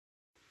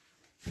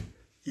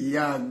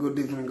Yeah, good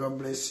evening. God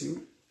bless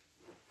you.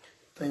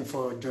 Thank you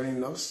for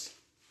joining us.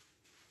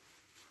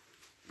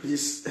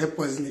 Please help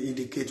us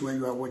indicate where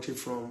you are watching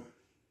from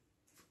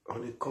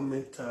on the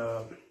comment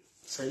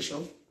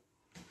section.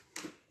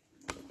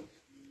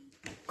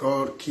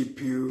 God keep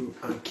you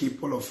and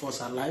keep all of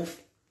us alive.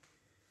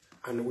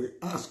 And we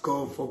ask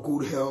God for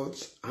good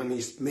health and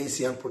His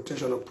mercy and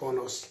protection upon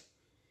us.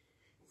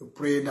 We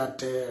pray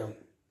that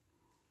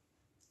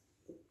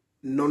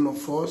none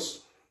of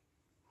us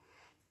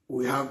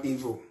will have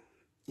evil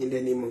in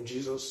the name of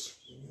Jesus.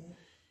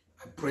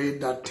 I pray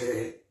that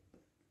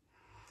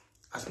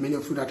as many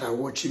of you that are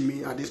watching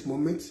me at this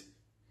moment,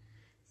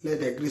 let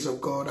the grace of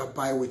God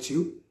abide with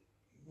you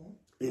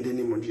in the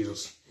name of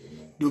Jesus.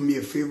 Do me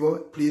a favor,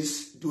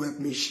 please do help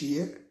me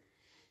share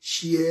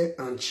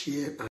and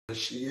share and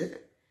share.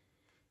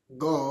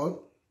 God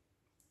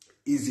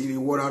is the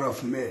rewarder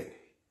of men.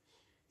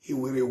 He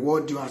will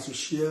reward you as you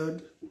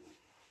shared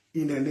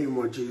in the name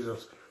of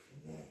Jesus.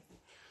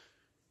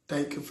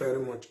 Thank you very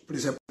much.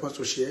 Please help us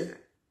to share.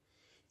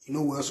 You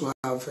know, we also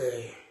have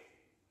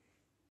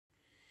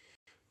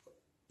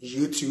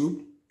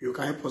YouTube. You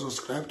can help us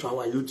subscribe to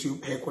our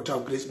YouTube, Headquarters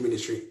of Grace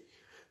Ministry.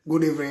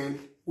 Good evening.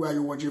 Where are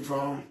you watching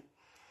from?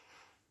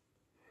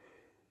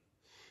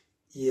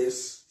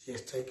 Yes,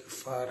 thank you,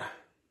 Father.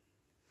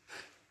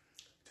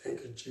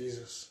 Thank you,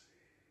 Jesus.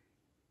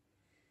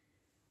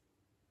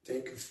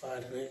 Thank you,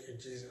 Father. Thank you,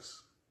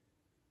 Jesus.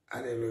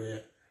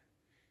 Hallelujah.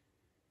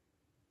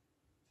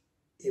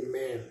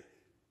 Amen.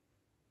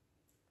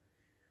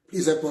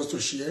 Please help us to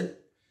share.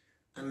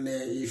 And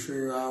if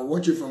you are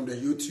watching from the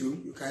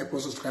YouTube, you can help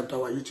us subscribe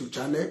to our YouTube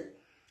channel,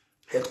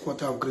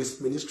 Headquarters of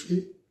Grace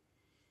Ministry.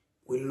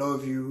 We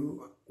love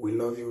you. We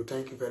love you.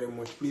 Thank you very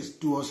much. Please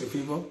do us a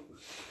favor.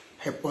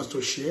 Help us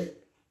to share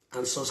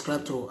and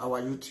subscribe to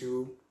our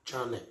YouTube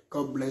channel.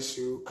 God bless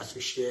you as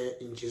you share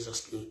in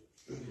Jesus' name.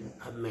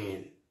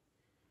 Amen.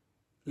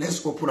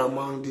 Let's open our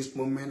mouth this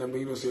moment and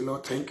begin to say,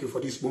 Lord, thank you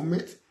for this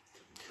moment.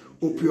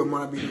 Open your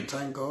mouth and begin to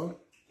thank God.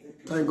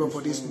 Thank God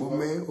for this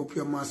moment. Open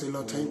your mouth and say,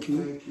 Lord, thank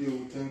you.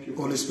 Thank you.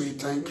 Holy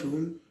Spirit, thank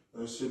you.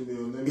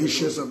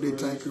 Ancients of day,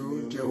 thank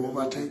you.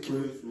 Jehovah, thank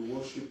you.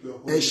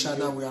 El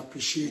Shaddai, we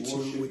appreciate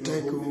you. We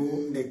thank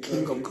you, the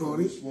King of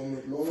glory.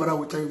 Father,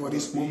 we thank you for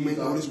this moment.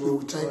 Holy Spirit,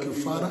 we thank you,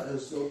 Father.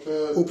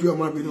 Open your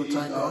mouth and begin to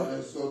thank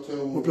God.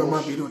 Open your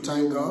mouth and begin to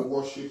thank God.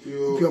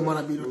 Open your mouth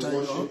and begin to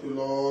thank God.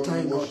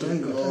 Thank God,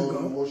 thank God,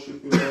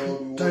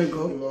 thank God. Thank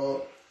God.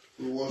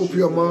 Open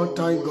your mouth,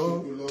 thank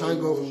God.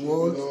 Thank God for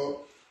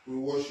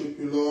what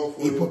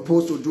He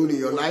proposed to do in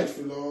your life.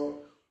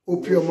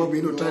 Open your mouth,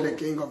 begin to thank the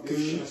King of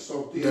Kings,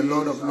 the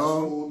Lord of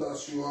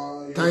Lords.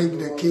 Thank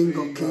the King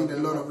of Kings, the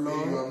Lord of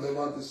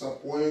Lords,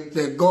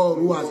 the God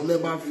who has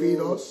never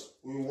failed us.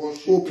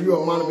 Open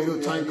your mouth,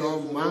 begin to thank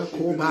God.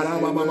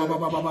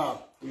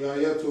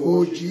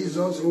 Oh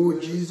Jesus, oh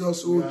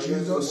Jesus, oh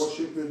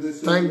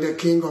Jesus. Thank the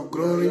King of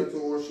glory.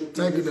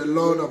 Thank you, the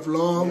Lord of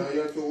Lords.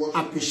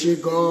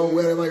 Appreciate God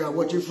wherever you are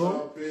watching from.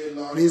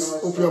 Please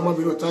open your mouth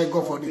and thank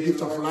God for the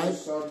gift of life.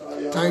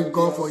 Thank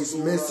God for His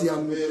mercy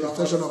and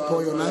protection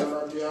upon your life.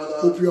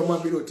 Open your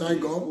mouth and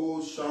thank God.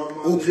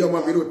 Open your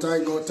mouth and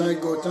thank God.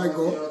 Thank God, thank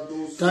God.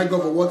 Thank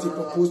God for what He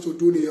proposed to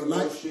do in your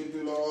life.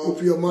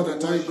 Open your mouth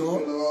and thank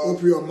God.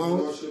 Open your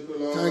mouth.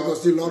 Thank God.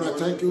 Say, Lord, I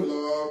thank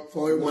you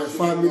for my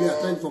family. I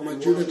thank you for my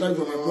children. Thank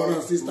you for my brother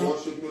and sister.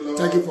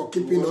 Thank you for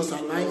keeping us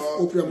alive.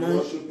 Open your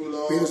mouth.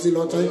 May you say,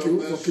 Lord, thank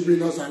you for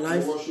keeping us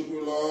alive.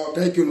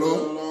 Thank you,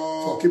 Lord,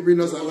 for keeping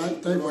us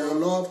alive. Thank you for your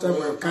love. Thank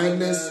you for your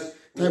kindness.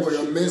 Thank you for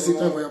your mercy.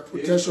 Thank you for your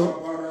protection.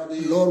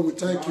 Lord, we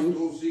thank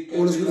you.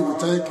 Holy Spirit, we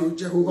thank you.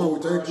 Jehovah, we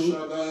thank you.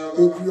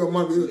 Open your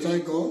mouth, we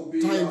thank God.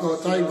 Thank God,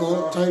 thank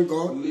God, thank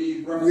God.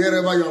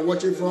 Wherever you are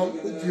watching from,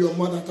 open your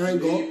mouth and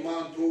thank God.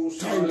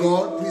 Thank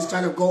God. Please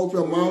thank God. Open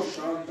your mouth.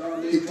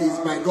 It is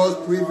by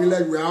God's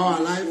privilege we are all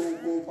alive.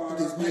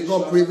 It is by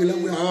God's privilege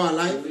we are all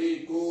alive.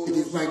 It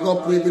is by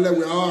God's privilege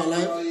we are all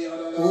alive.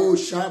 Oh,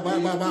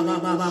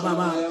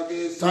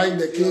 thank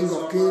the King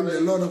of Kings,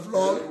 the Lord of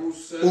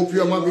Lords. Open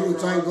your mouth, begin to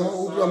thank God.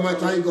 Open your mouth,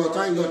 thank God,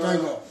 thank God,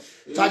 thank God.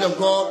 Thank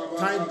God,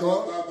 thank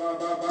God.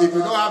 If you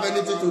don't have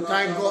anything to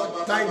thank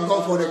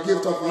God for the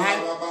gift of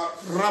life.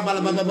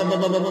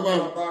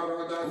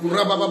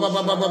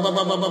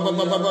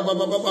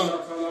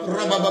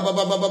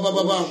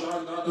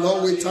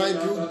 Lord, we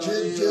thank you.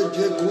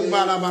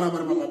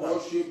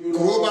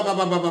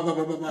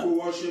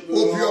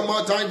 Open your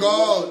mouth, thank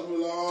God.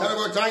 Thank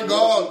God, thank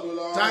God.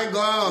 Thank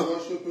God.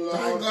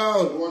 Thank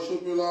God.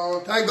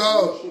 Thank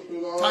God.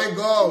 Thank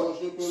God.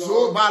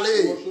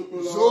 Zobale.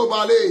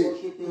 Zobale.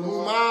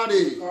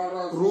 Rumade.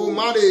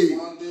 Rumade.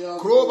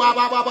 Kroba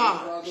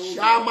baba.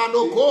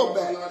 Shamano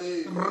kombe.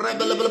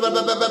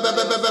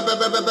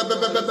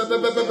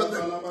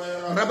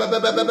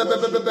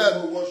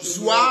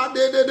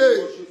 Zwade de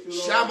de.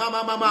 Shama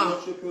mama.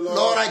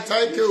 Lord, I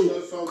thank you.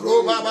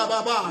 Kroba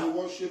baba.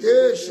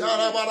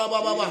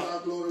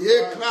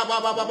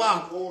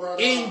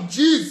 In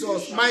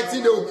Jesus'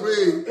 mighty name we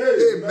pray.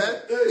 Amen.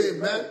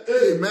 Amen.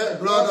 Amen.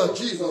 Blood of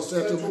Jesus.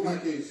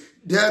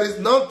 There is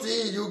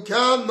nothing you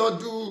cannot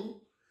do.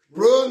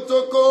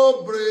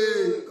 protocol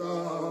breaker.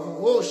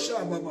 Oh,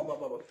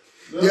 Shabba.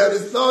 There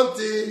is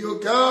nothing you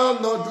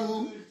cannot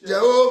do,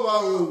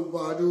 Jehovah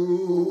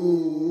overdo.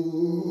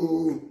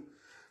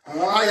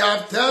 I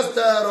have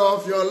tasted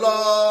of your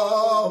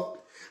love.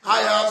 I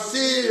have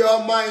seen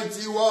your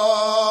mighty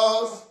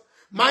works.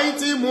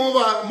 Mighty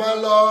mover, my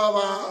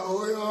lover.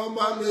 Oh, your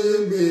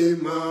baby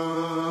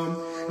man.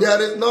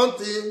 There is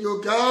nothing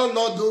you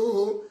cannot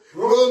do.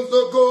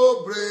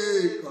 Protocol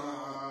breaker.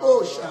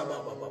 Oh,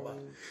 Shabba.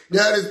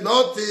 There is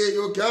nothing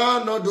you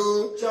cannot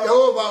do.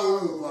 Jehovah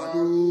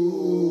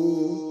overdo.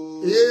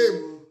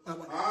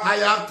 I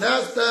have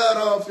tasted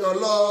of your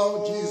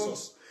love,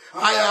 Jesus.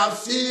 I have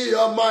seen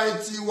your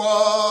mighty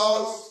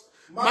works.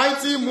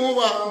 Mighty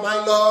mover, my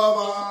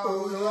lover.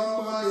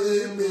 Oh, my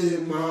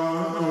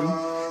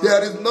man.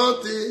 There is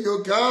nothing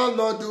you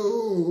cannot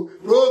do.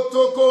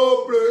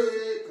 Protocol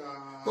breaker.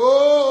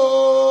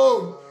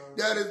 Oh,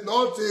 there is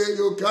nothing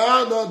you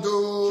cannot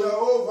do.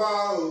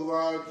 Jehovah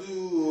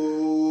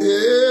overdo.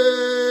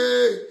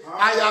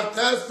 I have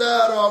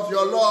tasted of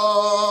your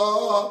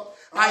love.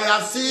 I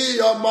have seen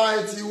your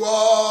mighty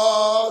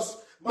works.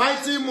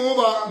 Mighty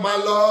mover, my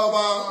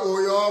lover. Oh,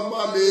 you're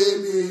my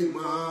baby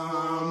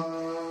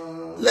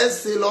man. Let's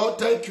say, Lord,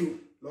 thank you.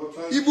 Lord,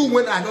 thank Even you.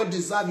 when I don't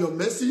deserve your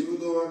mercy,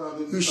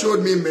 you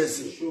showed me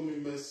mercy.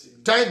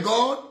 Thank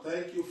God.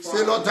 Thank you,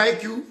 Say, Lord,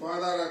 thank you.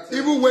 Father,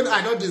 Even when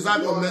I don't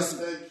deserve your mercy,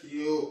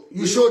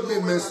 you showed me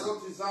mercy.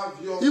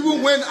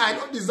 Even when I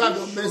don't deserve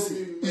your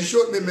mercy, you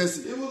showed me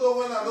mercy. Even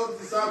when I don't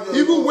deserve your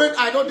Even when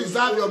I don't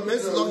deserve your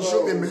mercy, Lord, you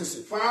showed me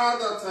mercy.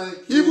 Father,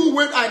 thank you. Even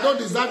when I don't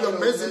deserve your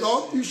mercy,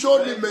 Lord, you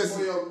showed me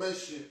mercy.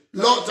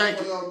 Lord, thank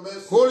you.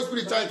 Holy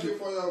Spirit, thank you.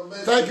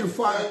 Thank you,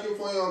 Father.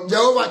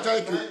 Jehovah,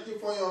 thank you.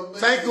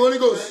 Thank you, Holy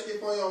Ghost.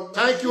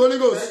 Thank you, Holy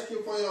Ghost.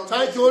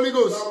 Thank you, Holy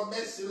Ghost.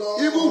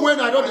 Even when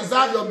I don't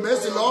deserve your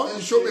mercy, Lord,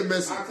 you show me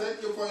mercy.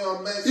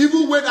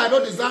 Even when I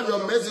don't deserve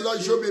your mercy, Lord,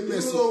 you show me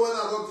mercy.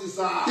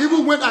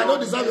 Even when I don't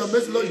deserve your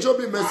mercy, Lord, you show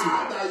me mercy.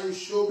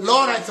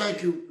 Lord, I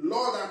thank you.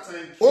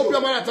 Open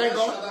your mouth and thank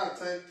God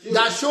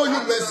that show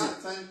you mercy.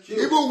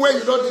 Even when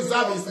you don't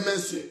deserve his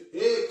mercy.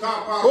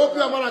 Open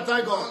your mouth and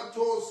thank God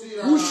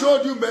who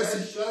showed you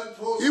mercy.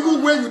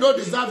 Even when you don't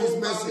deserve his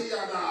mercy.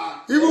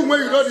 Even when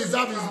you don't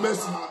deserve his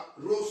mercy.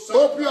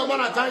 Open your mouth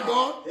and thank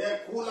God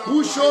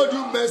who showed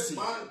you mercy.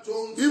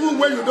 Even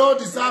when you don't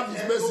deserve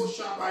his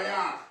mercy.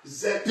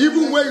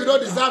 Even when you don't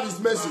deserve his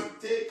mercy.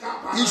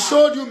 He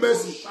showed you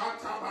mercy.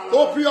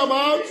 Open your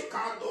mouth.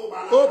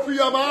 Open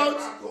your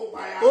mouth.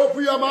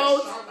 Open your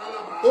mouth.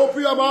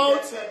 Open your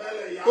mouth.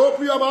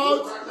 Open your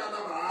mouth.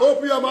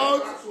 Open your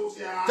mouth.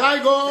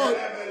 Thank God.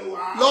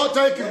 Lord,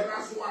 thank you.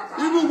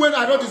 Even when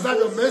I don't deserve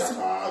your mercy,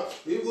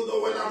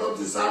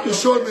 you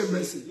showed me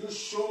mercy. You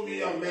show me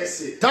your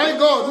mercy. Thank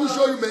God who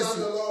showed you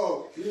mercy.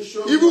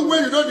 Even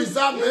when you don't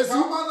deserve mercy,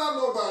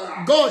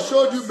 God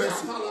showed you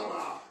mercy.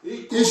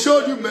 He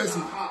showed you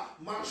mercy.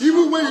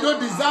 Even when you don't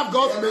deserve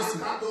God's mercy,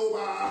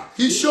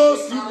 he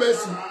shows you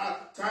mercy.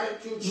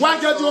 Why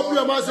can't you open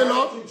your mouth and say,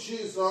 Lord,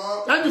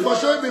 thank you for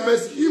showing me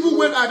mercy, even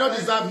when I don't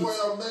deserve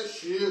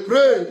it.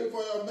 Pray.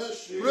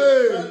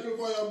 Pray.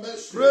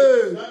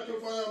 Pray.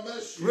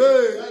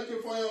 Pray.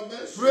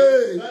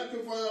 Pray.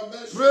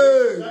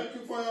 Pray.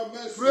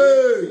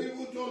 Pray.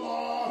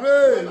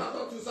 Pray.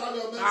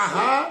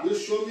 Aha.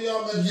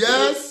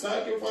 Yes.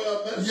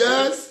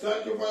 Yes.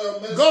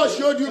 God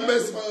showed you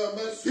mercy.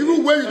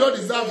 Even when you don't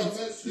deserve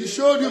it, he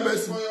showed you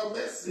mercy.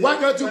 Why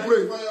can't you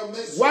pray?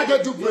 Why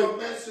can't you pray?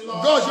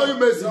 God show you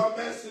mercy.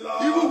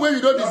 Even when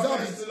you don't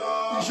deserve it,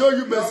 he show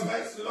you mercy.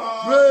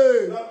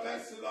 Pray.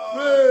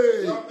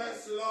 Pray.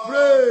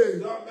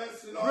 Pray.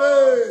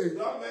 Pray.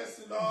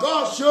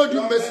 God showed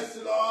you mercy.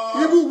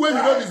 Even when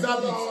you don't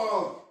deserve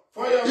it.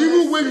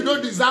 Even when you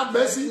don't deserve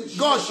mercy,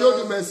 God showed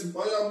you mercy.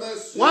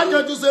 Why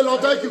can't you say,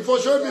 Lord, thank you for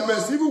showing me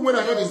mercy, even when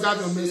I don't deserve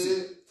your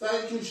mercy?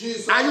 Thank you,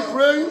 Jesus. Are you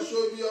praying?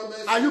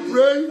 Are you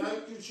praying?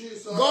 Thank you,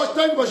 Jesus. God,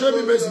 thank you for showing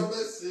me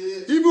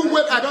mercy. Even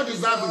when I don't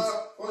deserve it.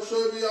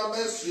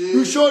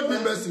 You showed me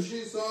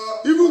mercy.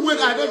 Even when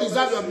I don't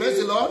deserve your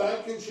mercy, Lord.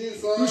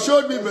 You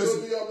showed me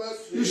mercy.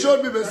 You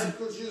showed me mercy.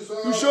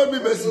 You showed me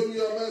mercy.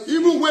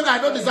 Even when I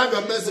don't deserve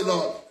your mercy,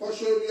 Lord.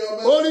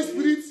 Holy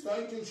Spirit,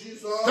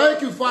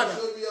 thank you, Father,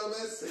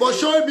 for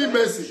showing me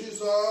mercy.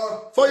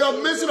 For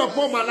your mercy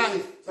upon my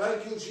life.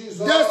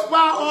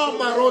 Despite all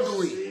my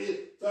roadway.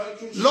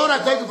 Lord, I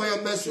thank you for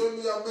your mercy.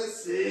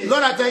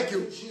 Lord, I thank you.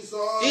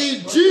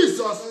 In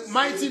Jesus'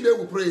 mighty name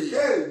we pray.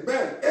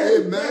 Amen.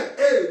 Amen.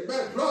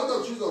 Amen.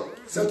 Blood of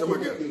Jesus.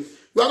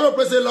 We are going to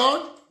pray, say,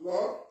 Lord,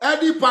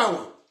 any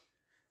power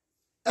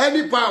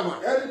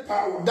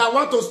that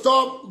want to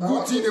stop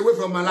good thing away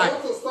from my life.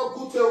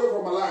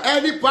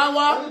 Any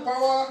power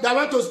that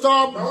want to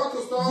stop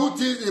good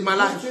things in my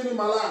life.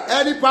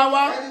 Any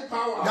power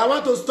that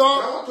want to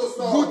stop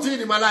good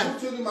things in my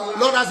life.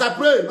 Lord, as I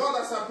pray,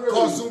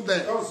 consume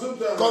them.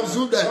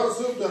 Consume them.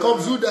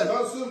 Consume them.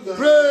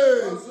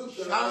 Pray.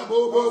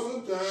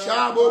 Shabobo,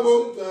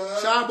 Shabobo,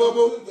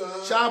 Shabobo,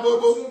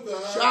 Shabobo,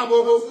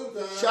 Shabobo,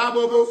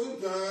 Shabobo.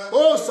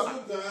 Oh, sir,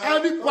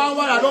 any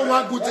power that don't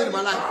want good thing in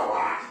my life.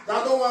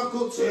 That don't want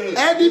good things.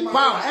 Any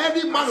power,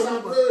 any man or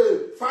woman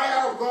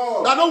fire of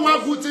God that don't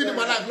want good thing in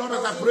my life, Lord,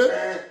 as I pray,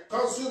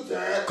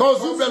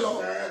 consume the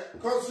Lord.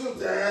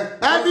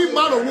 Any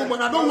man or woman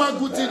that don't want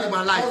good thing in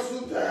my life,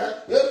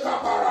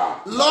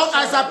 Lord,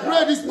 as I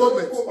pray this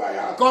moment,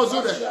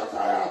 consume them.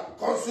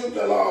 Consume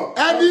the Lord.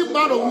 Any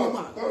man or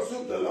woman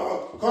Consume the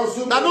Lord.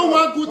 Consume that don't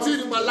want good thing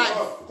in my life,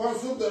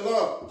 Consume the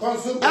Lord.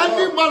 Consume the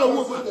any Lord. man or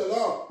woman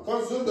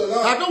Consume the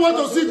Lord. that don't want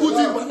to see good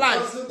thing in my life,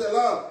 Consume the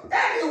Lord.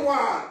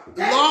 Anyone.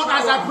 Lord,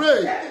 as I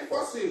pray, Any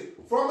forces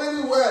from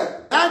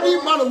anywhere. any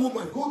man or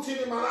woman Good thing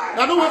in my life.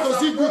 that don't want to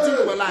see good thing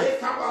in my life,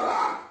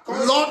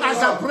 Lord, as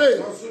I pray,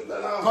 consume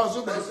them,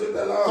 consume them,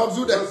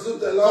 consume them,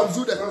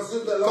 consume them,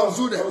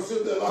 consume them,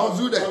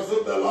 consume them,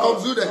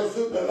 consume them,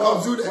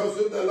 consume them,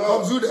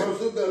 consume them.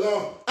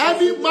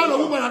 Any man or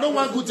woman that don't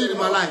want good thing in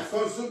my life,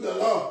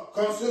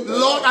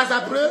 Lord, as I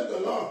pray,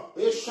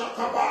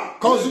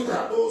 consume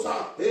them.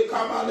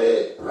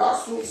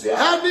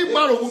 Any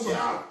man or woman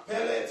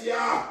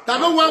that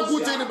don't want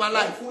good thing in my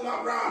life,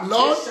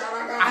 Lord,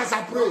 as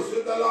I pray,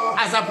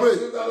 as I pray,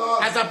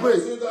 as I pray,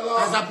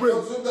 as I pray,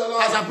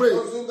 as I pray,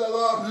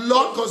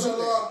 Lord, consume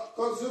them.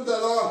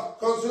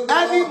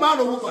 Any man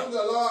or woman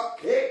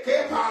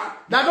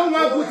that don't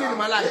want good thing in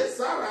my life,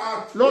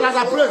 Lord, as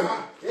I pray,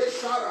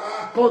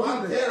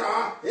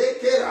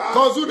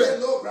 consume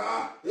them,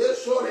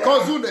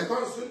 consume them, consume them,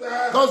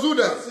 consume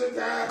them,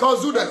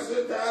 consume them,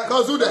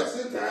 consume them.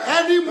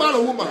 Any man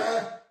or woman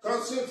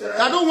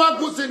that don't want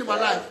good thing in my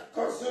life,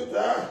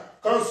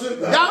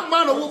 that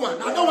man or woman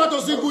that don't want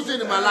to see good thing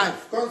in my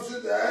life, that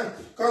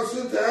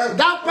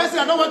person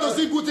that don't want to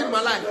see good thing in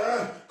my life,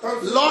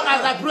 Lord,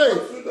 as I pray,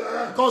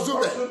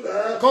 consume them,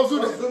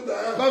 consume them,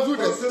 consume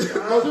them,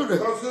 consume them,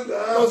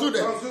 consume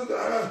them.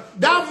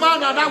 That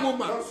man and that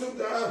woman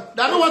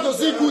that don't want to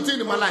see good thing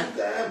in my life,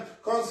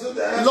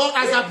 Lord,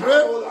 as I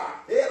pray,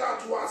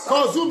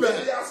 consume them,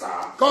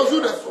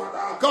 consume them,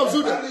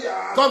 consume them,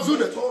 consume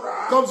them,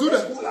 consume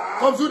them,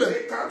 consume them.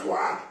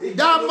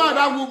 That man,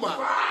 that woman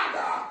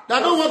that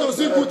don't want to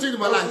see good thing in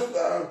my life,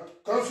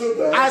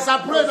 as I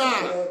pray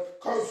now,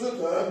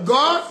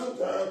 God,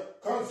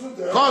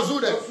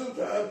 consume them.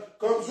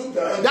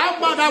 That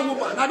man, that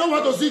woman that don't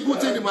want to see good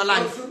thing in my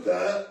life,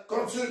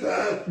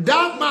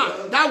 that man,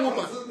 that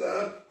woman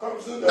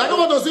that don't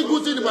want to see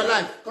good thing in my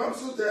life,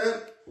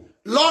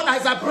 Lord,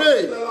 as I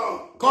pray,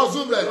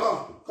 consume them.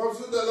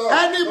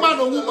 Any man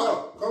or woman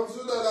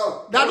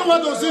that don't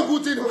want to see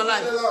good thing in my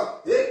life,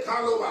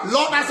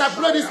 Lord, as I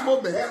pray this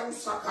moment,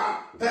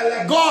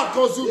 God,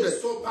 consume them.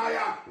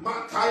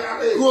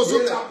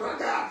 Consume them.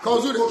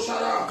 Consume them.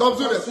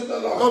 Consume them.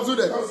 Consume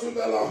them.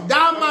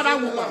 That man, that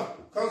woman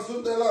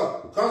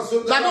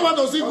that don't want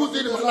to see good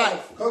thing in my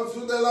life,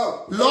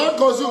 Lord,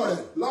 consume them.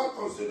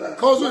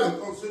 Consume them.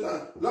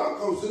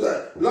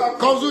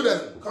 Consume them.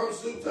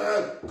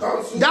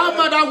 That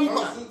man, that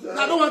woman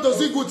that don't want to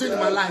see good thing in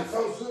my life,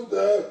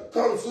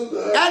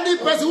 any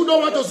person who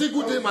don't want to see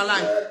good thing in my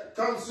life,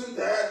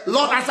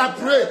 Lord, as I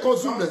pray,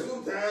 consume them.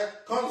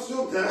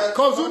 Consume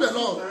them,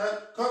 Lord.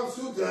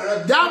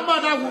 That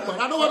man, that woman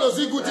that don't want to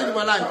see good thing in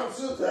my life,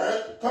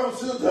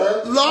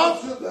 Lord,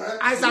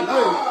 as I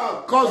pray,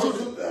 consume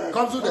them.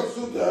 Consume them.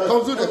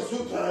 Consume them.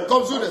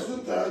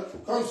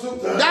 Consume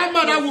them. That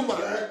man, that woman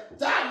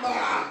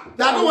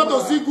that don't want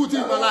to see good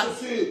thing in my life,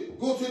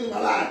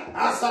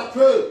 as I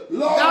pray,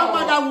 Lord, that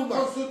man, that woman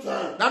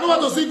that don't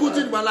want to see good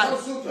thing in my life,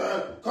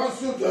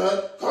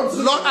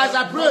 Lord, as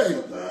I pray,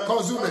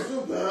 consume them.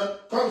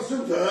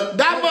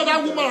 That man,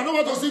 that woman that don't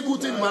want to see good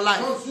thing in my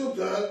life,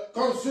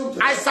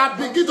 as I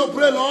begin to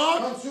pray,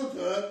 Lord,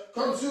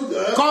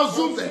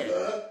 consume them.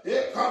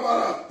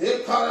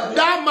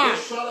 That man,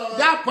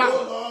 that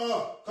power,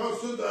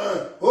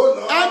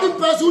 any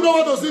person who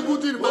don't want to see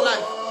good thing in my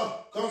life,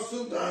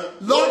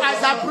 Lord,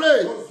 as I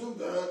pray,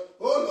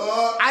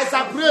 as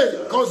I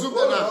pray, consume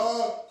them now.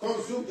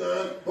 Consume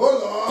them,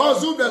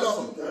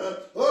 Lord.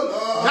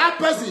 That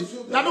person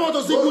that don't want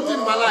to see good thing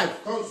in my life,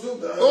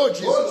 oh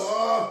Jesus.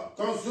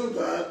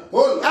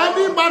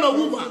 Any man or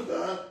woman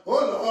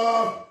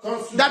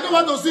that don't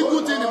want to see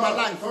good thing in my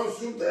life,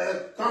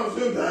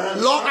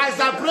 Lord, as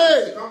I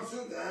pray,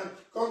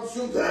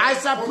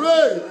 as I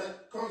pray,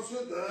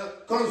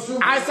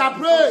 as I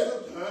pray,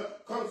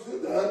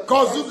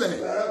 consume them.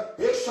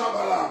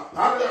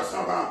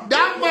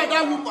 That man,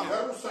 that woman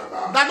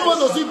that don't want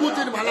to see good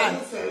thing in my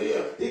life,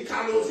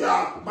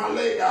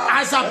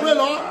 as I pray,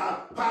 Lord,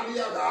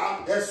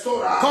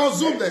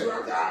 consume them.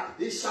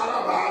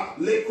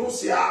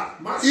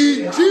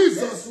 In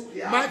Jesus'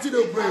 mighty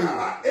name, pray.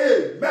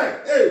 Amen.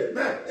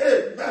 Amen.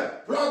 Amen.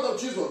 Blood of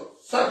Jesus,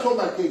 settle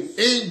my case.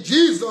 In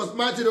Jesus'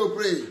 mighty name,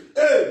 pray.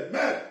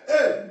 Amen.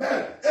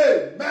 Amen.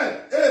 Amen.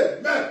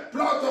 Amen.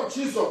 Blood of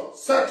Jesus,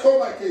 settle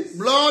my case.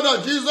 Blood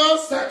of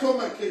Jesus, settle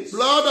my case.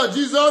 Blood of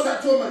Jesus,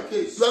 settle my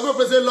case. You are going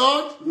to say,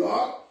 Lord,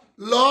 Lord,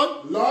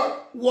 Lord, Lord,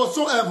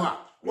 whatsoever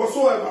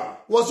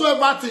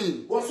Whatsoever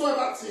thing.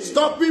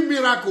 Stopping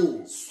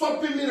miracle.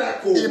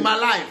 In my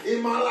life.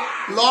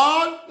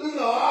 Lord.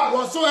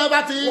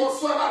 Whatsoever thing.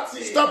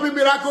 Stopping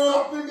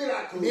miracle.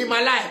 In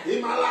my life.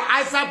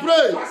 I shall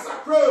pray.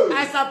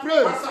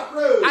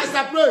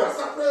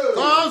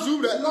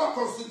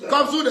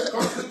 Come through there.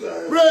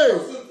 Pray.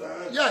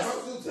 Yes.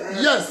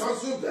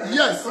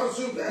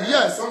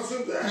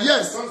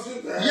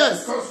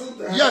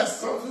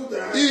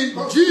 In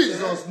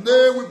Jesus'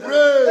 name we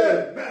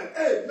pray.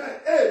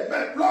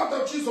 Amen. Blood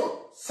of Jesus,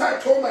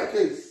 settle my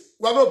case.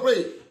 We are going to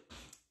pray.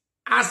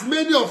 As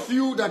many of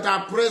you that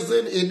are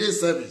present in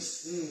this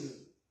service,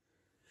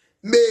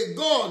 may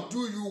God do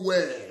you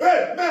well.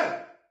 Amen.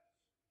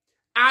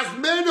 As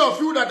many of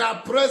you that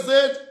are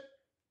present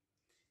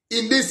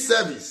in this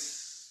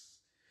service,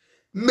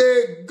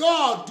 may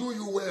God do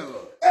you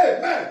well.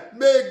 Amen.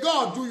 May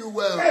God do you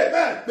well.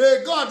 Amen.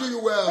 May God do you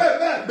well.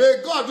 Amen.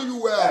 May God do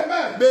you well.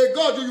 Amen. May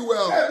God do you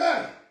well.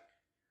 Amen.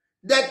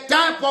 The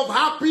type of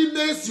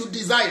happiness you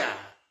desire,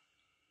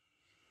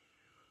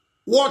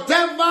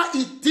 whatever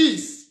it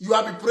is you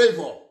have been praying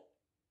for,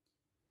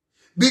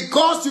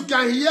 because you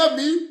can hear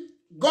me,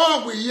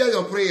 God will hear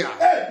your prayer.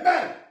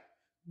 Amen.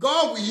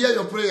 God will hear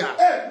your prayer.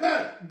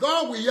 Amen.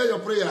 God will hear your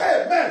prayer.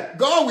 Amen.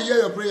 God will hear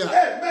your prayer.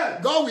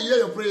 Amen. God will hear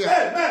your prayer.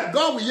 Amen.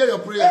 God will hear your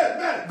prayer.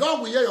 Amen.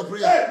 God will hear your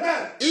prayer.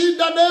 Amen. In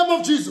the name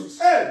of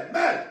Jesus.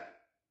 Amen.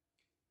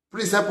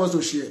 Please help us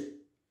to share.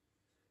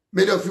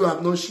 Many of you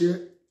have not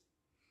shared.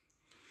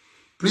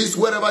 Please,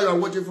 wherever you are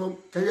watching from,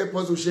 can you help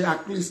us to share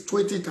at least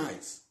 20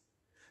 times?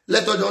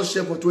 Let us just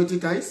share for 20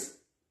 times.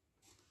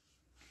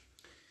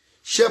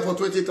 Share for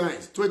 20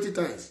 times. 20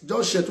 times.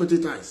 Just share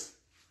 20 times.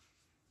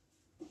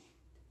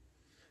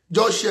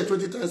 Just share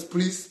 20 times,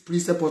 please.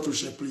 Please help us to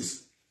share,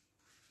 please.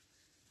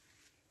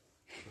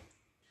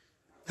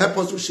 Help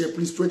us to share,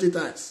 please, 20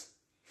 times.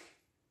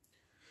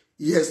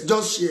 Yes,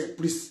 just share,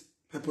 please.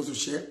 Help us to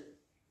share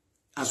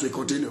as we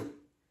continue.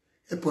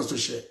 Help us to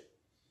share.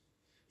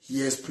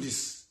 Yes,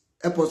 please.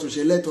 Help us to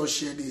share. Let us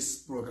share this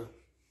program.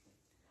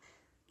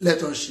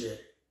 Let us share.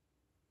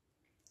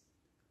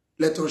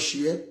 Let us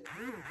share.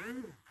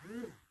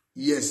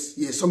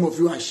 Yes. Some of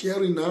you are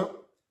sharing now.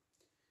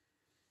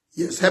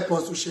 Yes, help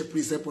us to share.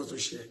 Please help us to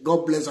share.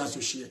 God bless us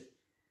to share.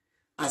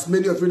 As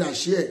many of you that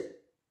share,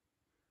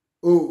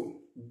 oh,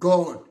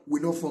 God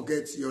will not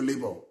forget your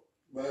labor.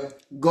 Amen.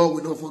 God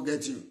will not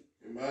forget you.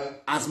 Amen.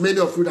 As many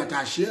of you that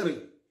are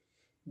sharing,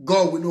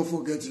 God will not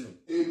forget you.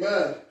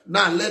 Amen.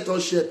 Now let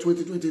us share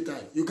 20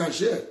 times. You can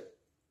share.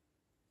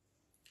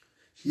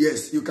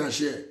 Yes, you can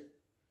share.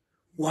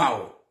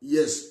 Wow.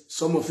 Yes,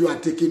 some of you are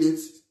taking it.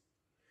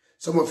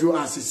 Some of you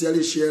are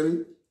sincerely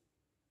sharing.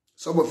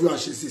 Some of you are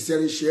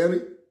sincerely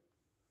sharing.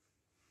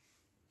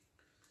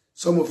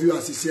 Some of you are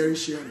sincerely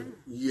sharing.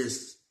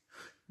 Yes.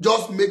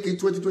 Just make it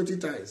 20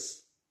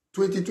 times.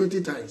 20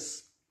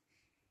 times.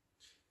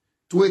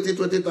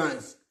 20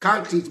 times.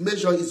 Count it. Make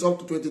sure it's up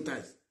to 20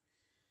 times.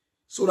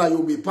 So that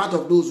you'll be part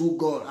of those who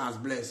God has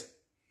blessed.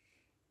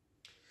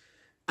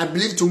 I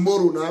believe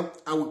tomorrow now,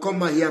 I will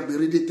come out here and be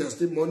reading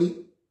testimony.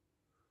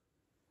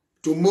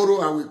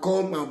 Tomorrow I will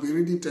come and be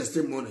reading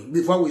testimony.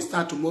 Before we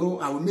start tomorrow,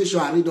 I will make sure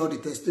I read all the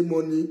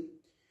testimony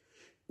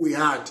we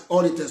had.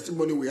 All the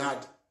testimony we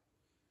had.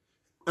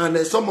 And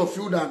some of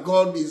you that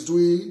God is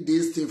doing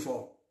this thing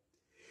for.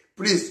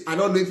 Please, I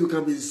don't know if you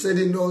can be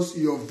sending us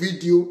your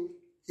video,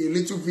 a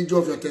little video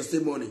of your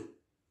testimony.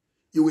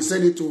 You will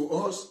send it to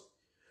us.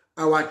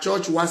 Our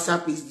church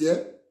WhatsApp is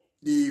there.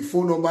 The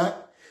phone number.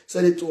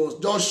 Send it to us.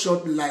 Just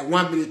short, like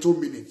 1 minute,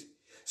 2 minutes.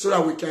 So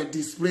that we can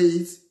display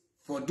it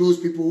for those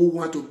people who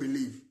want to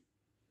believe.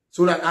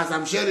 So that as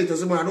I'm sharing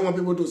testimony, I don't want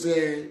people to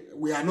say,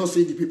 we are not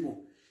seeing the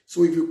people.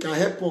 So if you can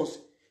help us,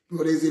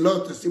 because there's a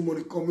lot of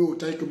testimony coming. Oh,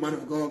 thank you, man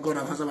of God. God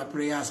have answered my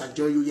prayers. I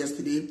joined you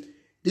yesterday.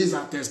 These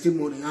are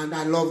testimony, and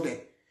I love them.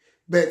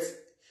 But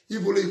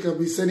if only you can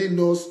be sending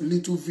us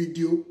little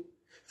video.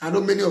 I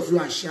know many of you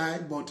are shy,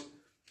 but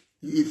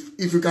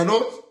if you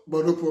cannot,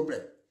 but no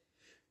problem.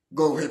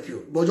 God will help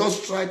you. But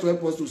just try to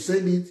help us to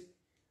send it,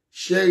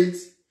 share it,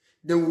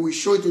 then we will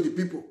show it to the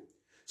people.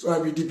 So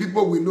that the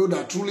people will know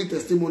that truly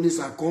testimonies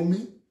are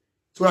coming.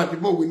 So that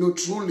people will know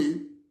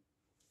truly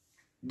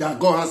that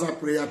God has a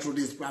prayer through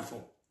this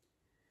platform.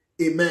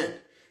 Amen.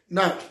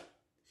 Now,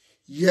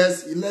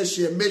 yes, let's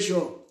share. Make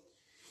sure.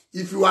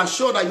 If you are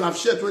sure that you have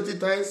shared 20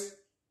 times,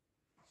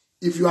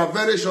 if you are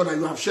very sure that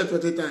you have shared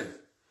 20 times,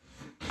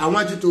 I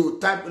want you to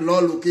type,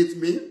 Lord, locate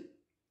me.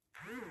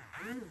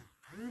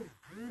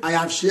 I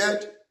have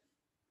shared.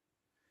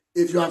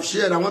 If you have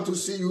shared, I want to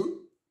see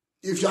you.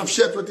 If you have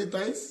shared 20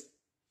 times,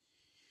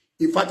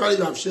 if actually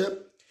you have shared,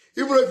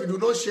 even if you do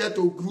not share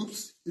to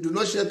groups, you do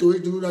not share to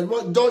it,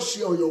 just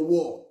share on your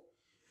wall.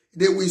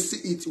 They will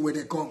see it when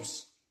it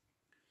comes.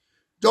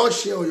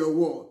 Just share on your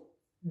wall.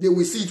 They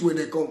will see it when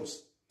it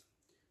comes.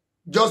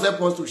 Just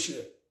help us to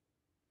share.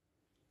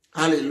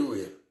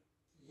 Hallelujah.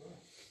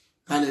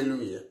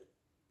 Hallelujah.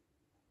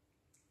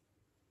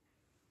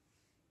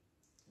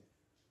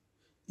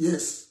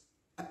 Yes.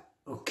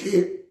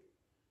 Okay.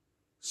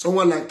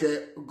 Someone like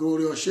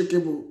Gloria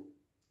Shekebo.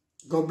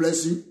 God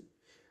bless you.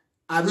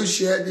 Have you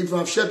shared? If you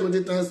have shared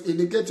 20 times,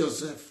 indicate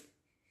yourself.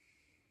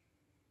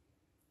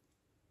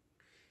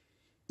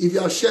 If you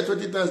have shared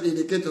 20 times,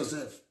 indicate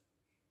yourself.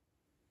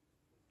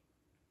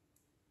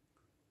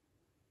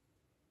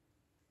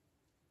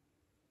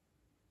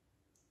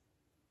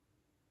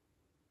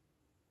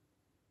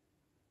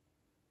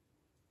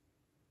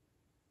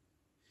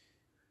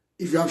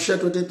 If you have shared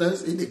 20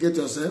 times, indicate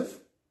yourself.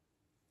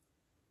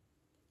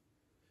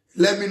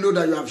 Let me know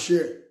that you have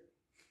shared.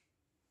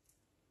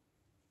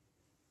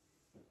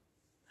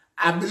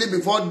 I believe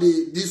before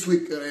this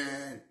week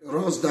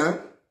runs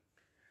down,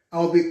 I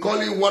will be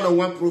calling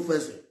one-on-one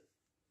prophecy.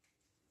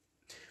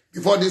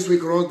 Before this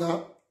week runs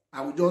down,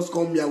 I will just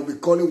come here. I will be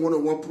calling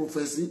one-on-one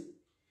prophecy.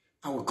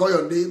 I will call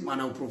your name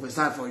and I will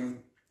prophesy for you.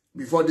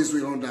 Before this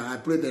week runs down, I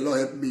pray the Lord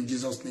help me in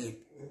Jesus' name.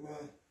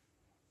 Amen.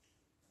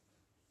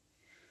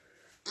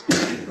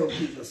 Oh,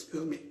 Jesus,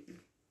 help me.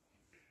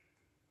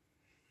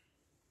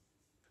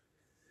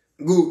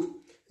 Good.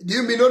 Do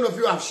you mean none of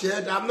you have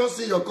shared? I have not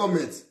seen your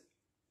comments.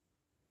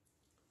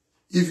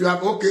 If you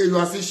have, okay, you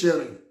are still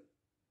sharing.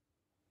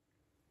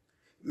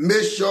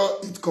 Make sure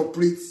it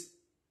completes.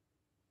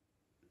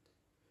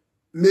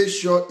 Make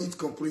sure it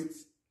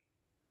completes.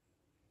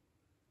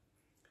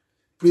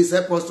 Please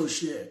help us to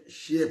share.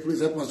 Share,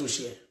 please help us to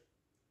share.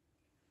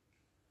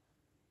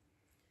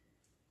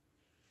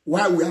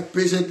 While we are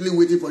patiently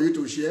waiting for you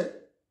to share,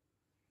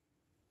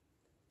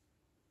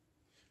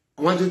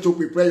 I want you to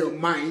prepare your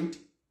mind,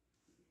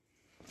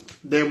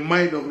 the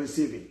mind of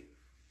receiving.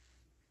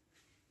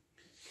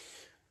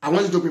 I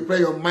want you to prepare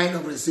your mind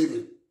of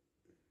receiving.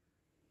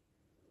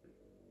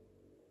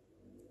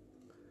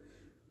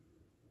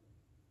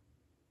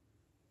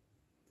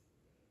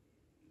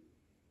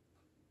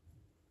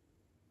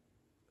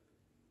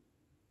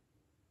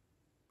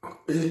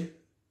 Okay.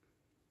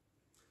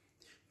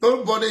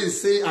 Nobody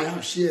is saying I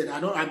have shared.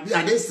 Are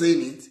they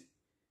saying it?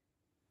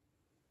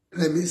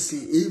 Let me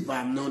see if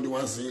I'm not the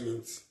one saying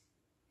it.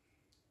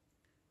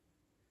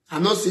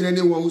 I'm not seeing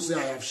anyone who say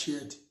I have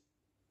shared.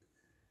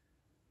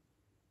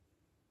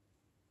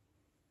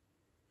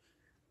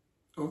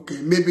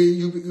 Okay, maybe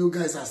you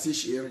guys are still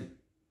sharing.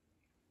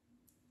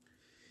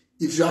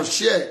 If you have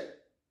shared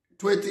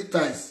 20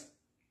 times,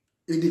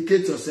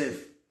 indicate yourself.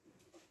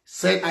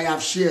 Say, I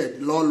have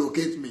shared, Lord,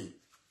 locate me.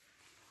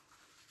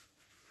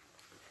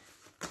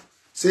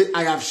 Say,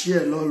 I have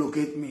shared, Lord,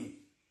 locate me.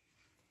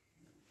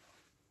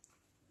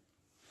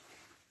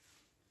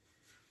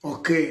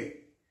 Okay.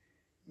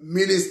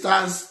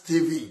 Ministers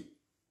TV.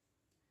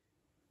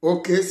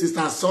 Okay,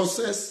 Sister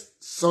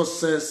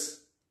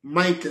Success,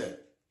 Michael.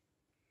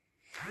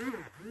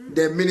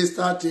 The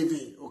Minister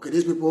TV. Okay,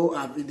 these people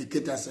have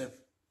indicated themselves.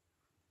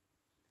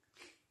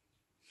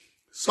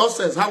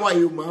 Success, how are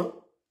you, ma'am?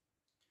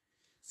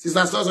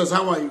 Sister Success,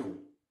 how are you?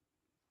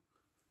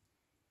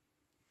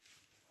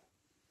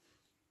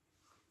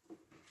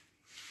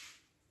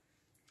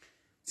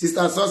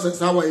 Sister Success,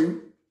 how are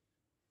you?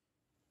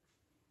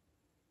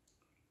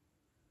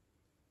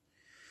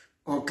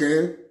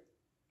 Okay.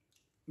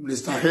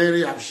 Mr.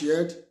 Henry, I've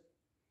shared.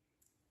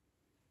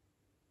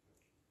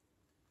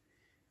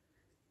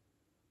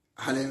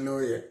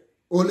 Hallelujah.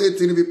 Only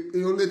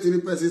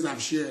three persons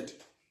have shared.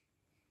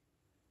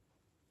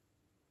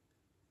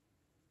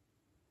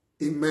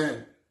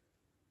 Amen.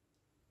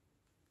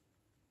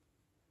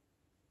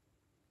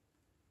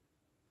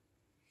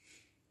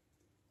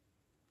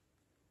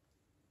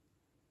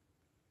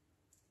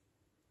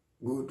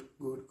 Good.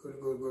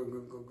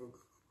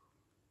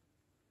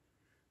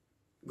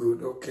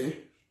 Good, okay.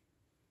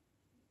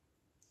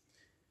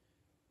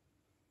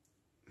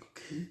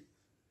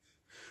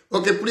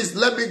 Okay, please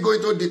let me go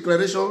into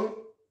declaration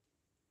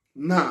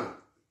now.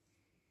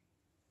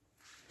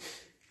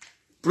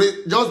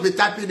 Please, just be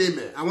typing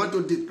amen. I want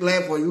to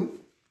declare for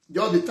you.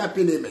 Just be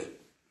typing amen.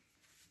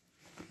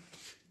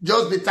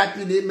 Just be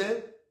typing amen.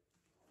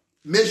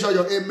 Make sure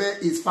your amen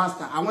is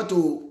faster. I want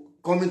to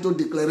come into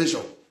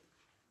declaration.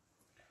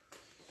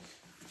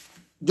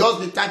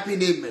 Just be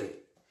typing amen.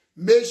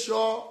 Make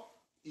sure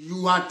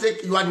you are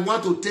the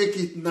one to take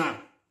it now.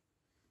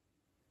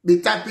 Be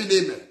typing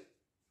amen.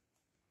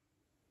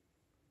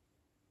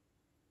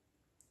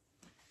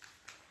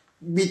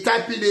 Be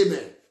typing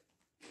amen.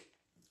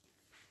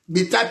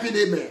 Be typing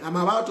amen. I'm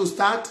about to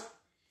start.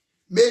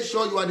 Make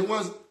sure you are the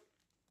ones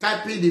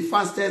typing the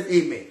fastest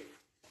amen.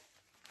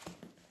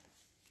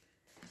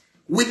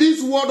 With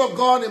this word of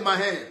God in my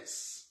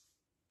hands,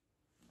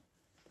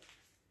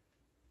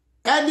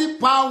 any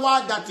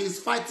power that is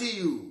fighting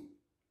you,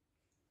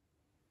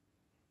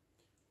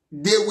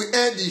 they will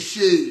end in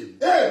shame.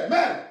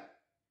 Amen.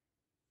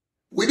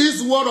 With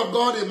this word of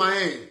God in my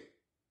hand,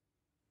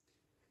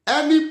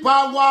 any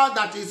power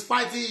that is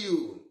fighting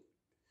you,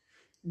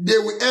 they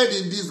will end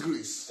in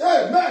disgrace.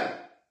 Amen.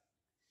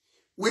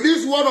 With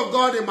this word of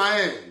God in my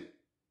hand,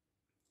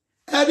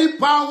 any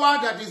power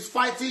that is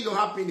fighting your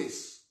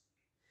happiness,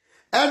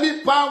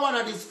 any power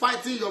that is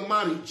fighting your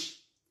marriage,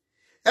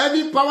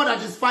 any power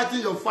that is fighting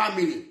your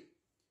family,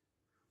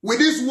 with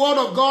this word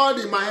of God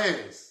in my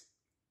hands,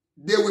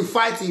 they will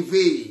fight in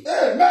vain.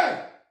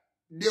 Amen.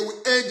 they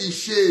will end in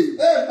shame.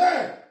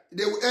 Amen.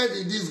 They will end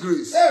in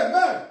disgrace.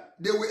 Amen.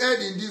 They will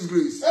end in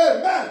disgrace.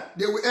 Amen.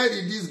 They will end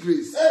in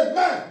disgrace.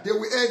 Amen. They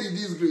will end in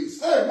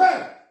disgrace.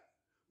 Amen.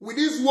 With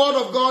this word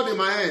of God in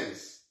my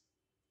hands,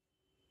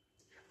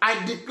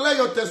 I declare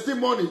your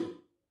testimony.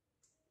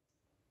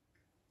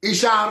 It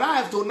shall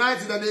arrive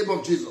tonight in the name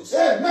of Jesus.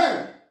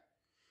 Amen.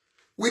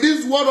 With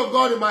this word of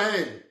God in my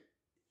hand,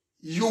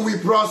 you will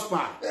prosper.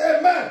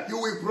 Amen. You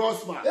will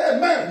prosper.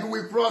 Amen. You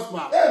will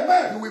prosper.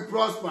 Amen. You will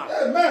prosper.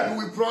 Amen. You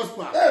will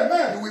prosper.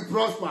 Amen. You will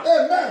prosper.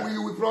 Amen. You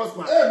will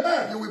prosper.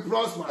 Amen. You will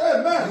prosper.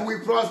 Amen. You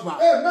will prosper.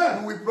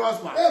 Amen. You will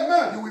prosper.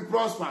 Amen. You will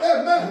prosper.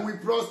 Amen. You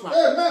will prosper.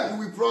 Amen. You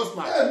will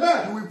prosper.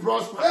 Amen. You will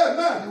prosper.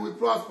 Amen. You will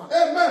prosper.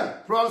 Amen.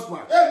 Prosper.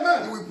 Amen.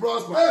 You will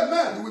prosper.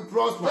 Amen. You will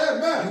prosper.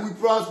 Amen. You will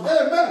prosper.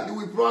 Amen. You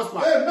will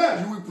prosper.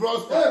 Amen. You will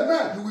prosper.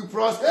 Amen. You will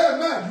prosper.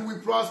 Amen. You will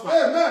prosper.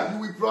 Amen.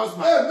 You will prosper.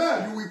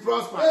 Amen. You will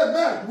prosper. Amen.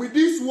 With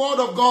this word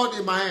of God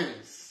in my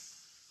hands,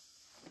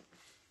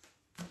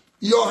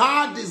 your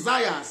heart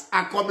desires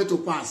are coming to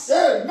pass.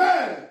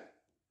 Amen.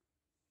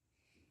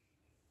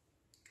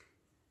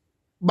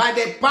 By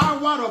the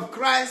power of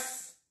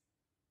Christ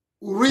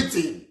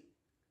written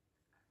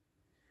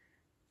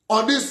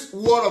on this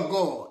word of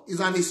God is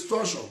an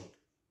instruction.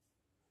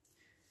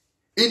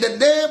 In the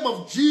name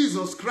of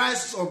Jesus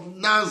Christ of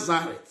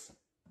Nazareth,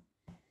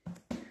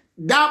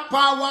 that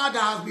power that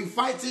has been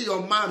fighting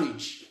your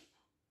marriage,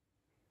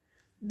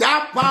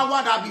 that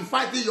power that has been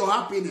fighting your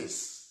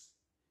happiness,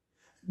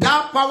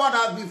 that power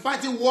that has been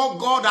fighting what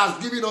God has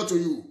given unto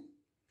you,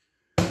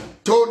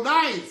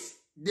 tonight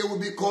they will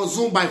be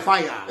consumed by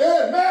fire.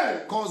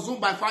 Amen.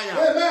 Consumed by fire.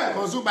 Amen.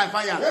 Consumed by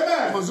fire.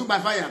 Amen. Consumed by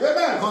fire.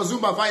 Amen.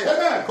 Consumed by fire.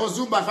 Amen.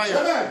 Consumed by fire.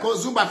 Amen.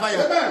 Consumed by fire.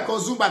 Amen.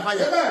 Consumed by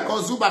fire. Amen.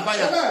 Consumed by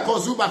fire. Amen.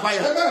 Consumed by fire.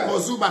 Amen.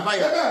 Consumed by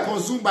fire. Amen.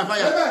 Consumed by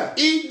fire. Amen.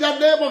 In the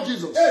name of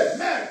Jesus.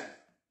 Amen.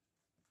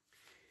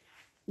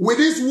 With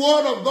this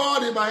word of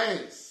God in my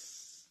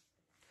hands,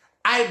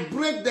 I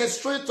break the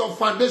strength of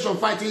foundation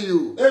fighting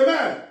you.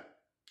 Amen.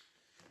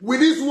 With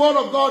this word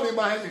of God in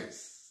my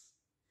hands,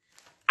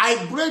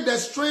 I break the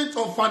strength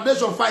of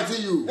foundation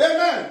fighting you.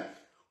 Amen.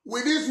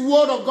 With this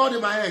word of God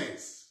in my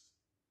hands,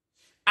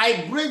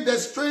 I break the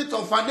strength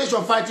of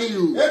foundation fighting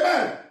you.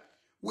 Amen.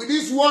 With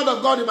this word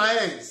of God in my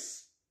hands,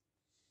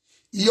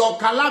 your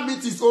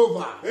calamity is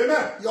over.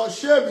 Amen. Your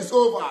shame is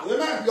over.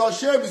 Amen. Your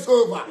shame is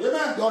over.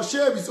 Amen. Your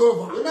shame is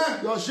over.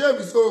 Amen. Your shame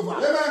is over.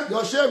 Amen.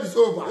 Your shame is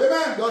over.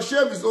 Amen. Your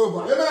shame is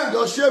over. Amen.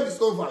 Your shame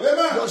is over.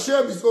 Amen. Your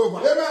shame is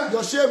over. Amen.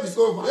 Your shame is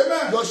over.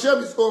 Amen. Your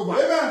shame is over.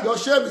 Amen. Your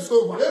shame is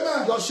over.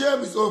 Amen. Your shame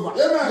is over.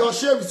 Amen. Your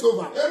shame is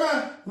over.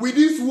 Amen. With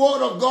this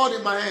word of God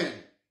in my hand,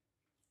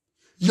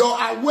 your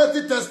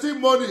awaited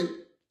testimony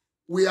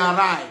will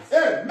arrive.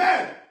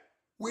 Amen.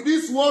 With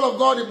this word of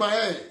God in my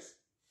hands,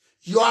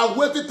 your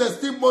awaited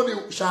testimony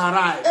shall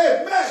arrive.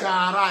 Amen.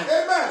 Shall arrive.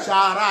 Amen.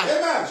 Shall arrive.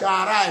 Amen.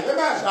 Shall arrive.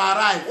 Amen. Shall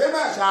arrive.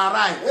 Amen. Shall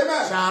arrive.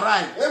 Amen. Shall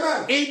arrive.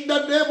 Amen. In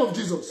the name of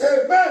Jesus.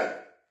 Amen.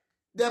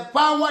 The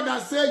power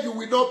that says you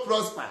will not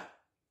prosper,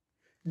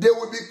 they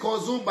will be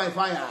consumed by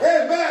fire.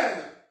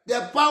 Amen.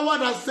 The power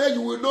that says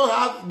you will not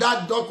have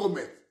that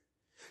document,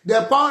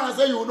 the power that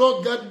says you will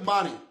not get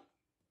married,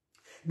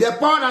 the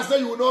power that says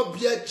you will not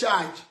be a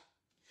charge,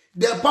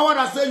 the power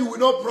that says you will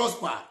not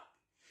prosper,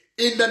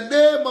 in the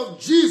name of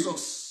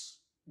Jesus,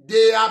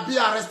 they are being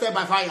arrested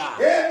by fire.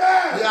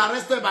 Amen. They are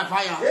arrested by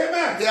fire.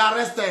 Amen. They are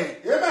arrested.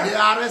 Amen. They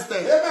are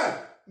arrested. Amen.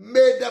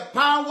 May the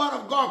power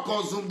of God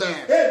consume them.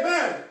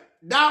 Amen.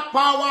 That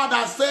power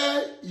that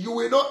says you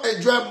will not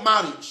enjoy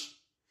marriage.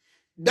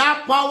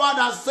 That power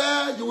that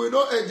says you will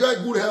not enjoy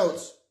good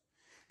health.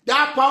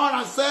 That power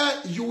that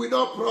says you will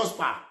not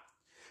prosper.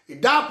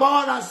 That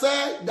power that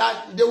says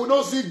that they will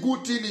not see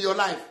good thing in your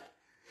life.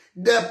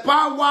 The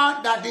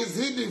power that is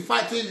hidden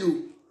fighting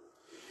you.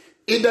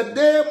 In the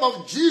name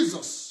of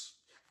Jesus,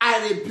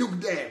 I rebuke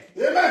them.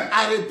 Amen.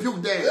 I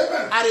rebuke them.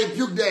 Amen. I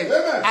rebuke them.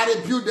 Amen. I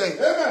rebuke them.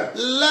 Amen.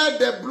 Let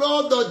the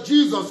blood of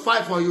Jesus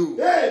fight for you.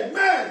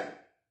 Amen.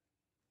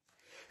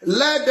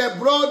 Let the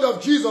blood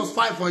of Jesus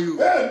fight for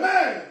you.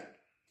 Amen.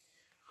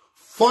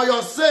 For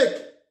your sake,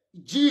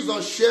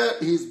 Jesus shed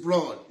his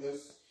blood.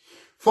 Yes.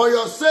 For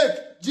your sake,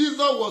 Jesus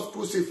was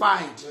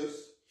crucified. Yes.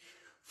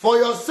 For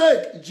your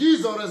sake,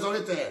 Jesus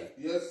resurrected.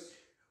 Yes.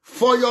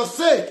 For your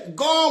sake,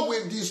 God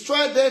will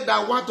destroy them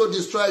that want to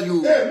destroy you.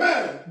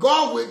 Amen.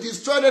 God will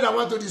destroy them that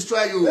want to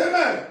destroy you.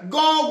 Amen.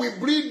 God will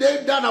bring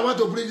them down that want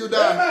to bring you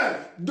down.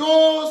 Amen.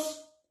 Those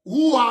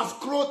who have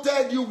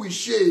clothed you with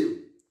shame,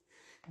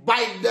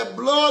 by the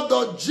blood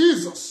of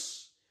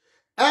Jesus,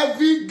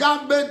 every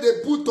garment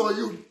they put on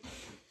you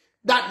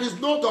that is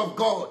not of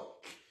God,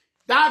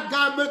 that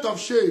garment of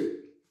shame,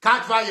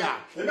 catch fire.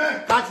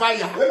 Amen. Catch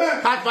fire.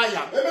 Amen. Catch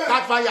fire. Amen.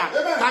 Catch fire.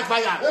 Amen. Catch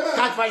fire. Amen.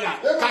 Catch fire.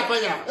 Amen. Catch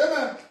fire.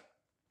 Amen.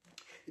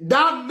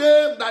 That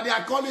name that they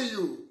are calling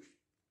you,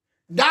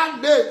 that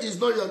name is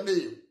not your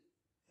name.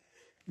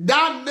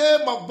 That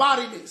name of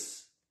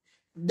barrenness,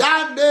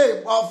 that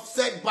name of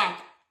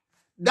setback,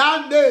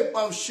 that name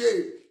of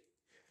shame,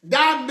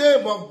 that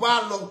name of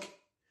bad luck,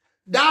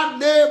 that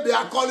name they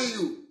are calling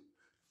you,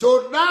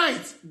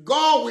 Tonight,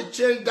 God will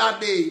change that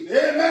name.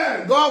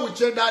 Amen. God will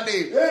change that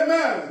name.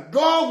 Amen.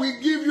 God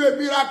will give you a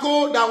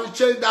miracle that will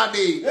change that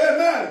name.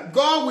 Amen.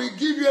 God will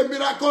give you a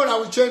miracle that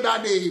will change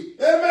that name.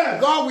 Amen.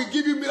 God will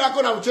give you a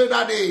miracle that will change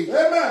that name.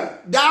 Amen.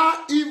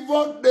 That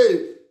evil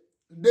name,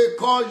 they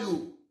call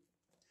you.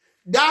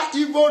 That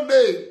evil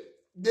name,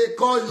 they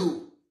call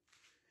you.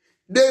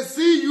 They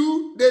see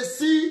you, they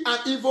see an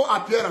evil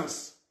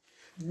appearance.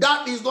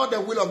 That is not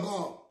the will of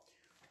God.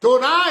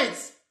 Tonight,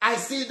 I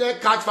see them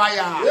catch fire.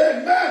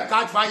 Amen.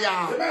 Catch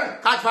fire. Amen.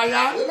 Catch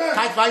fire. Amen.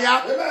 Catch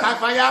fire. Amen. Catch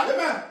fire.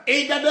 Amen.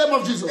 In the name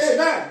of Jesus.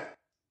 Amen.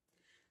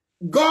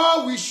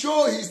 God will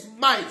show his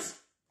might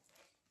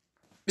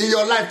in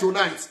your life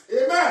tonight.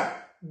 Amen.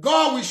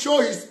 God will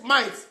show his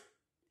might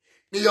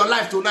in your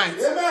life tonight.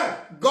 Amen.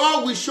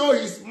 God will show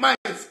his might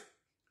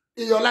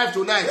in your life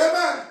tonight.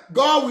 Amen.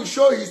 God will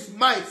show his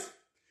might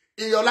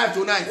in your life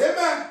tonight.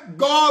 Amen.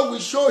 God will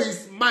show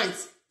his might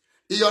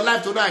in your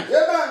life tonight.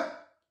 Amen.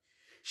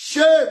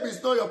 Shame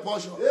is not your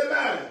portion.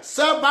 Amen.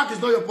 Setback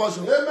is not your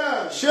portion.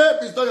 Amen. Shame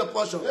is not your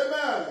portion.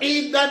 Amen.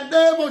 In the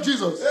name of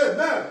Jesus.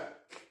 Amen.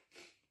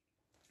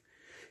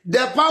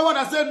 The power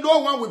that said no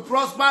one will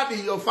prosper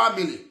in your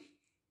family.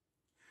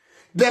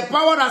 The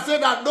power that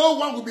said that no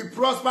one will be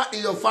prospered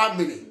in your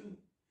family.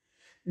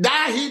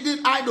 That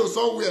hidden idol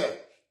somewhere.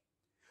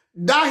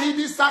 That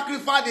hidden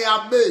sacrifice they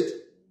have made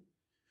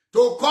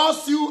to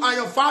cause you and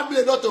your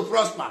family not to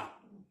prosper.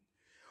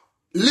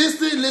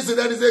 Listen,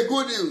 there is a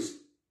good news.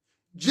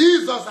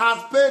 Jesus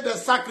has paid the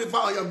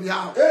sacrifice on your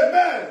behalf.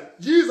 Amen.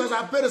 Jesus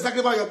has paid the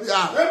sacrifice on your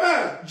behalf.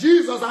 Amen.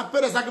 Jesus has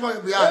paid the sacrifice on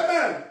your behalf.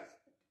 Amen.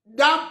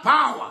 That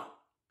power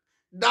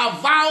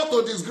that vowed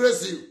to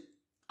disgrace you,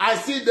 I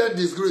see them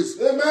disgrace.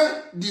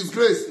 Amen.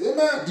 Disgrace.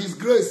 Amen.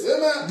 Disgrace.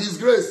 Amen.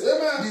 Disgrace.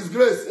 Amen.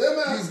 Disgrace.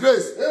 Amen.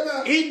 Disgrace.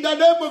 Amen. In the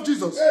name of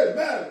Jesus.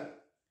 Amen.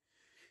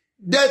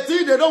 The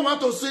thing they don't want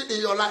to see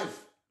in your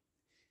life,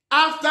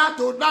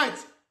 after tonight,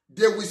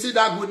 they will see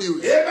that good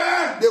news.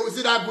 Amen. They will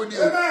see that good news.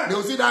 Amen. They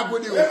will see that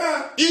good news.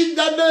 Amen. In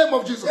the name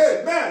of Jesus.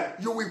 Amen.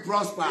 You will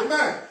prosper.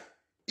 Amen.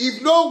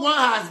 If no one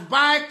has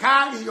buy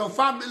car in your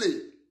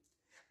family,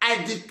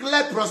 I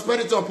declare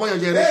prosperity upon your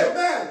generation.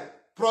 Amen.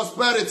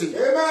 Prosperity.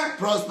 Amen.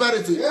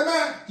 Prosperity.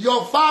 Amen.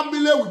 Your family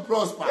will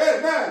prosper.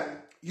 Amen.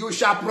 You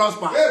shall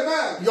prosper.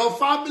 Amen. Your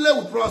family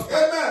will prosper.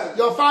 Amen.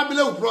 Your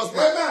family will prosper.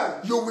 Amen.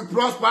 You will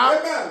prosper.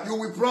 Amen. You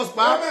will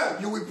prosper.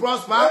 Amen. You will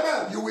prosper.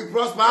 Amen. You will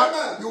prosper.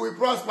 Amen. You will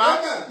prosper.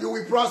 Amen. You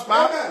will prosper.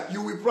 Amen. You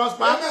will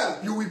prosper.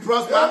 Amen. You will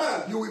prosper.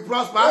 Amen. You will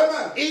prosper.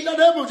 Amen. In the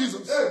name of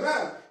Jesus.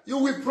 Amen. You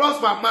will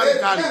prosper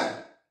maritally. Amen.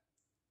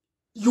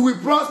 You will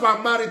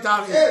prosper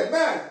maritally.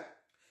 Amen.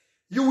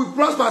 You will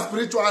prosper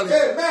spiritually.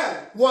 Amen.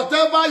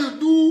 Whatever you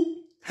do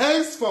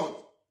henceforth,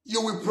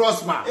 you will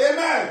prosper.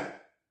 Amen.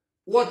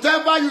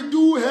 Whatever you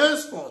do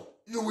henceforth,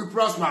 you will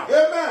prosper.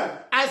 Amen.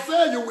 I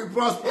say you will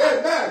prosper.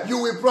 Amen.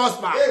 You will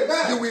prosper.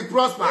 Amen. You will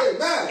prosper.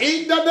 Amen.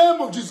 In the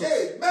name of Jesus.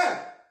 Amen.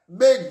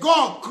 May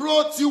God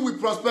clothe you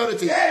with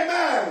prosperity.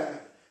 Amen.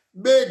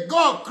 May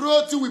God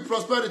clothe you with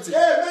prosperity.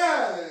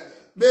 Amen.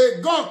 May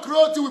God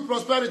clothe you with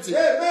prosperity.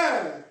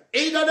 Amen.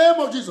 In the name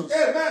of Jesus.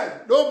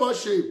 Amen. No more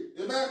shame.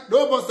 Amen.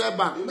 No more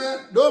setback. Amen.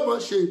 No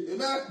more shame.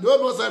 Amen. No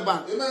more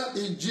setback. Amen.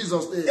 In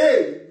Jesus' name.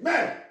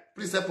 Amen.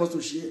 Please help us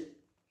to share.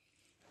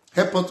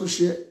 Help us to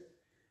share.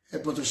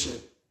 Help us to share.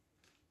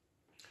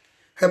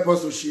 Help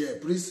us to share.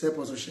 Please help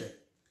us to share.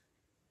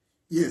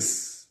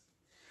 Yes.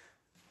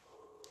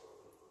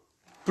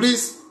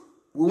 Please,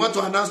 we want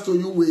to announce to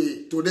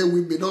you today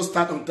we may not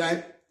start on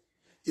time.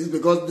 It's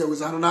because there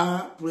was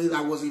another place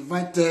I was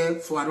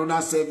invited for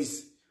another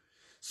service.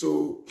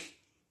 So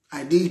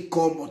I didn't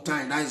come on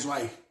time. That is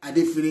why I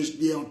didn't finish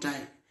there on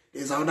time.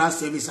 There's another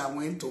service I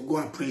went to go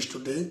and preach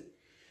today.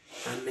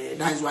 And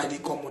that is why I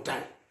didn't come on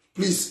time.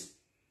 Please,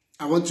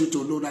 I want you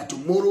to know that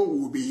tomorrow we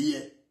will be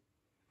here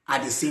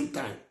at the same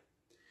time.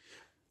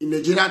 In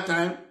Nigeria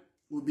time,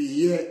 we'll be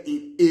here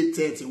in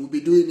 8:30. We'll be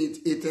doing it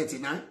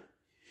 8:39.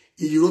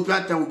 In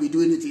European time, we'll be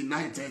doing it in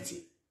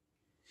 9:30.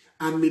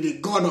 And may the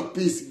God of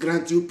peace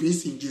grant you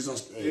peace in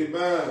Jesus' name.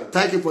 Amen.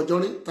 Thank you for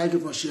joining. Thank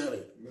you for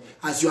sharing. Amen.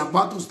 As you are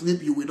about to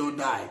sleep, you will not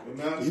die.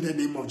 Amen. In the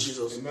name of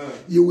Jesus. Amen.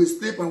 You will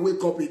sleep and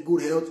wake up in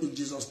good health in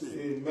Jesus'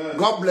 name. Amen.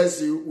 God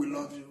bless you. We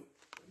love you.